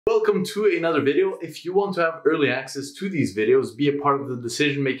Welcome to another video. If you want to have early access to these videos, be a part of the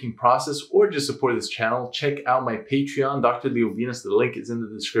decision-making process, or just support this channel, check out my Patreon, Dr. Leo Venus. The link is in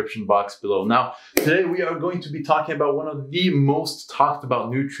the description box below. Now, today we are going to be talking about one of the most talked about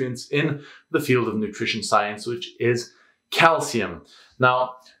nutrients in the field of nutrition science, which is calcium.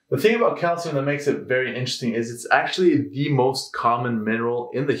 Now, the thing about calcium that makes it very interesting is it's actually the most common mineral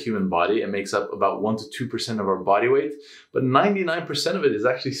in the human body. It makes up about 1 to 2% of our body weight, but 99% of it is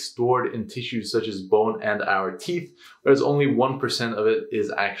actually stored in tissues such as bone and our teeth, whereas only 1% of it is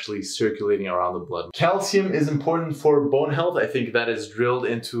actually circulating around the blood. Calcium is important for bone health. I think that is drilled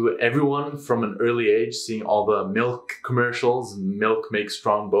into everyone from an early age, seeing all the milk commercials. Milk makes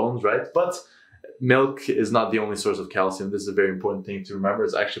strong bones, right? But milk is not the only source of calcium. This is a very important thing to remember.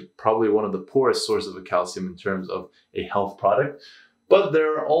 It's actually probably one of the poorest sources of calcium in terms of a health product. But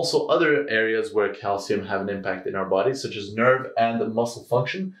there are also other areas where calcium have an impact in our bodies, such as nerve and muscle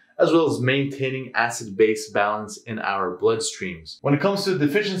function, as well as maintaining acid-base balance in our bloodstreams. When it comes to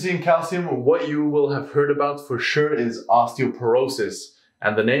deficiency in calcium, what you will have heard about for sure is osteoporosis.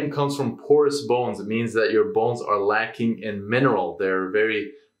 And the name comes from porous bones. It means that your bones are lacking in mineral. They're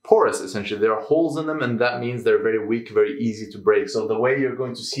very porous, essentially. There are holes in them, and that means they're very weak, very easy to break. So the way you're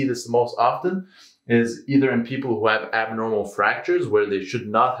going to see this the most often is either in people who have abnormal fractures, where they should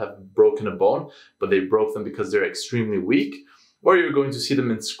not have broken a bone, but they broke them because they're extremely weak, or you're going to see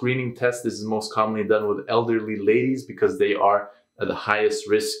them in screening tests. This is most commonly done with elderly ladies because they are at the highest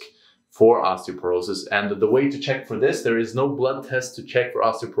risk for osteoporosis. And the way to check for this, there is no blood test to check for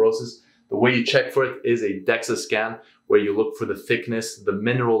osteoporosis. The way you check for it is a DEXA scan, where you look for the thickness, the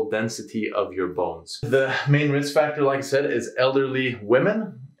mineral density of your bones. The main risk factor, like I said, is elderly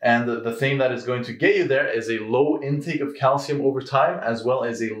women. And the thing that is going to get you there is a low intake of calcium over time, as well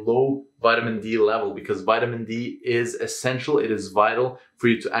as a low vitamin D level, because vitamin D is essential. It is vital for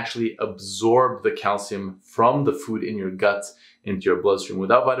you to actually absorb the calcium from the food in your gut into your bloodstream.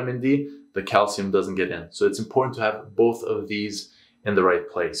 Without vitamin D, the calcium doesn't get in. So it's important to have both of these in the right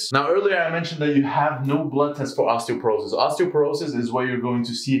place. Now, earlier I mentioned that you have no blood test for osteoporosis. Osteoporosis is what you're going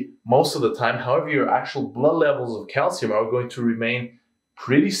to see most of the time. However, your actual blood levels of calcium are going to remain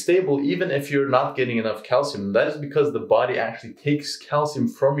pretty stable even if you're not getting enough calcium. And that is because the body actually takes calcium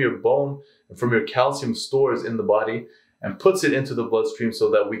from your bone and from your calcium stores in the body and puts it into the bloodstream so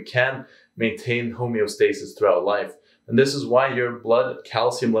that we can maintain homeostasis throughout life. And this is why your blood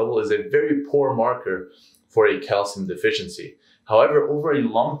calcium level is a very poor marker for a calcium deficiency. However, over a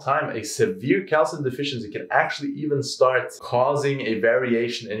long time, a severe calcium deficiency can actually even start causing a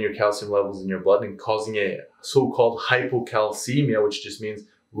variation in your calcium levels in your blood and causing a so-called hypocalcemia, which just means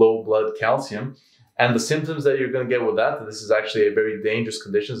low blood calcium. And the symptoms that you're going to get with that, this is actually a very dangerous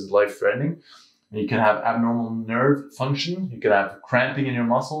condition, it's life-threatening. You can have abnormal nerve function, you can have cramping in your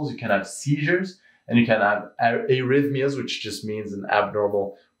muscles, you can have seizures, and you can have arrhythmias, which just means an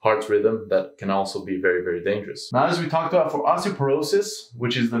abnormal heart rhythm that can also be very, very dangerous. Now, as we talked about for osteoporosis,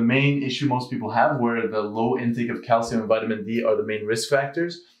 which is the main issue most people have, where the low intake of calcium and vitamin D are the main risk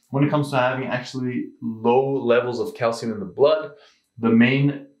factors, when it comes to having actually low levels of calcium in the blood, the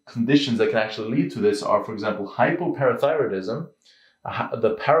main conditions that can actually lead to this are, for example, hypoparathyroidism.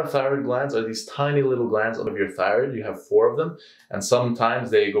 The parathyroid glands are these tiny little glands of your thyroid. You have 4 of them, and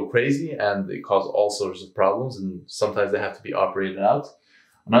sometimes they go crazy and they cause all sorts of problems, and sometimes they have to be operated out.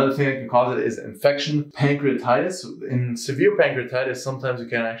 Another thing that can cause it is infection, pancreatitis. In severe pancreatitis, sometimes you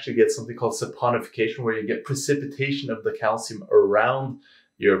can actually get something called saponification, where you get precipitation of the calcium around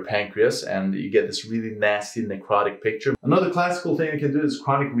your pancreas, and you get this really nasty necrotic picture. Another classical thing you can do is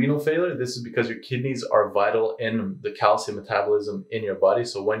chronic renal failure. This is because your kidneys are vital in the calcium metabolism in your body.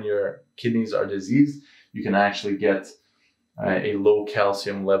 So when your kidneys are diseased, you can actually get a low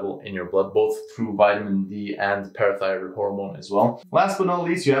calcium level in your blood, both through vitamin D and parathyroid hormone as well. Last but not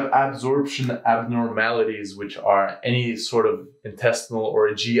least, you have absorption abnormalities, which are any sort of intestinal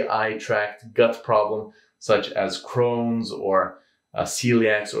or GI tract gut problem, such as Crohn's or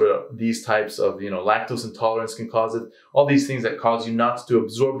celiacs, or these types of, lactose intolerance can cause it. All these things that cause you not to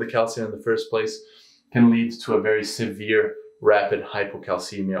absorb the calcium in the first place can lead to a very severe rapid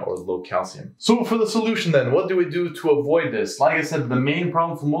hypocalcemia or low calcium. So for the solution then, what do we do to avoid this? Like I said, the main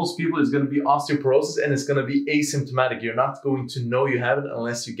problem for most people is going to be osteoporosis, and it's going to be asymptomatic. You're not going to know you have it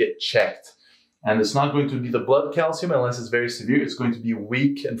unless you get checked. And it's not going to be the blood calcium unless it's very severe. It's going to be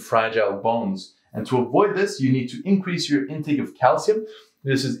weak and fragile bones. And to avoid this, you need to increase your intake of calcium.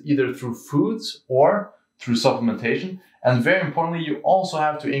 This is either through foods or through supplementation. And very importantly, you also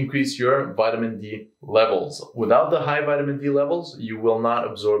have to increase your vitamin D levels. Without the high vitamin D levels, you will not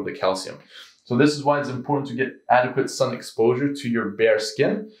absorb the calcium. So this is why it's important to get adequate sun exposure to your bare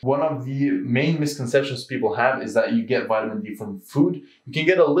skin. One of the main misconceptions people have is that you get vitamin D from food. You can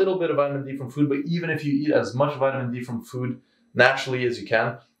get a little bit of vitamin D from food, but even if you eat as much vitamin D from food naturally as you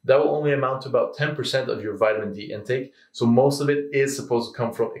can, that will only amount to about 10% of your vitamin D intake. So most of it is supposed to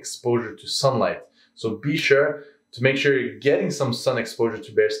come from exposure to sunlight. So be sure to make sure you're getting some sun exposure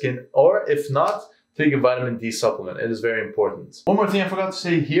to bare skin, or if not, take a vitamin D supplement. It is very important. One more thing I forgot to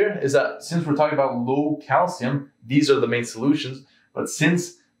say here is that since we're talking about low calcium, these are the main solutions. But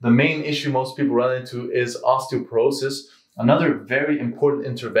since the main issue most people run into is osteoporosis, another very important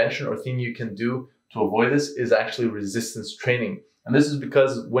intervention or thing you can do to avoid this is actually resistance training. And this is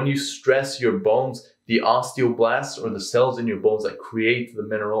because when you stress your bones, the osteoblasts, or the cells in your bones that create the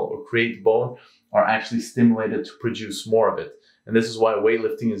mineral or create bone, are actually stimulated to produce more of it. And this is why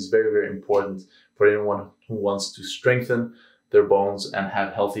weightlifting is very, very important for anyone who wants to strengthen their bones and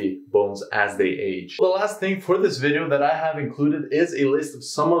have healthy bones as they age. The last thing for this video that I have included is a list of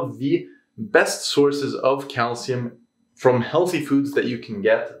some of the best sources of calcium from healthy foods that you can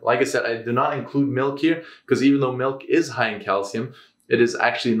get. Like I said, I do not include milk here because even though milk is high in calcium, it is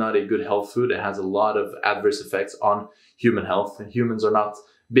actually not a good health food. It has a lot of adverse effects on human health, and humans are not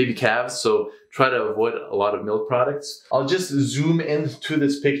baby calves, so try to avoid a lot of milk products. I'll just zoom into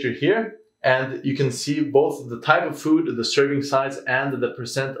this picture here, and you can see both the type of food, the serving size, and the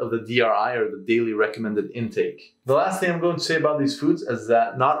percent of the DRI, or the daily recommended intake. The last thing I'm going to say about these foods is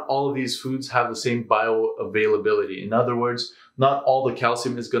that not all of these foods have the same bioavailability. In other words, not all the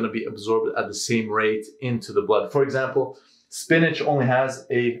calcium is going to be absorbed at the same rate into the blood. For example, spinach only has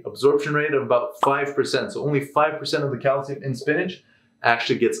an absorption rate of about 5%. So only 5% of the calcium in spinach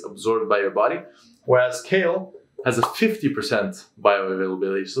actually gets absorbed by your body, whereas kale has a 50%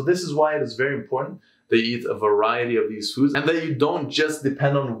 bioavailability. So this is why it is very important that you eat a variety of these foods and that you don't just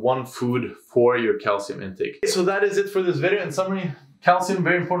depend on one food for your calcium intake. So that is it for this video. In summary, calcium,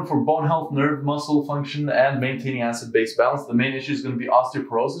 very important for bone health, nerve, muscle function, and maintaining acid-base balance. The main issue is going to be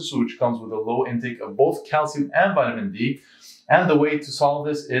osteoporosis, which comes with a low intake of both calcium and vitamin D. And the way to solve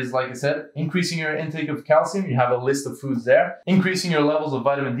this is, like I said, increasing your intake of calcium. You have a list of foods there. Increasing your levels of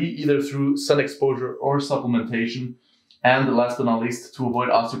vitamin D, either through sun exposure or supplementation. And last but not least, to avoid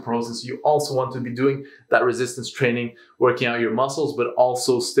osteoporosis, you also want to be doing that resistance training, working out your muscles, but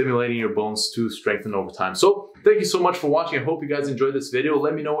also stimulating your bones to strengthen over time. So thank you so much for watching. I hope you guys enjoyed this video.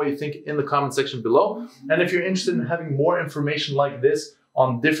 Let me know what you think in the comment section below. And if you're interested in having more information like this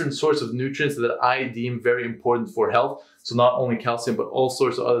on different sorts of nutrients that I deem very important for health, so not only calcium, but all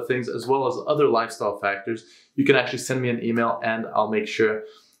sorts of other things, as well as other lifestyle factors, you can actually send me an email and I'll make sure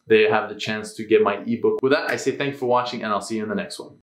they have the chance to get my ebook. With that, I say thank you for watching, and I'll see you in the next one.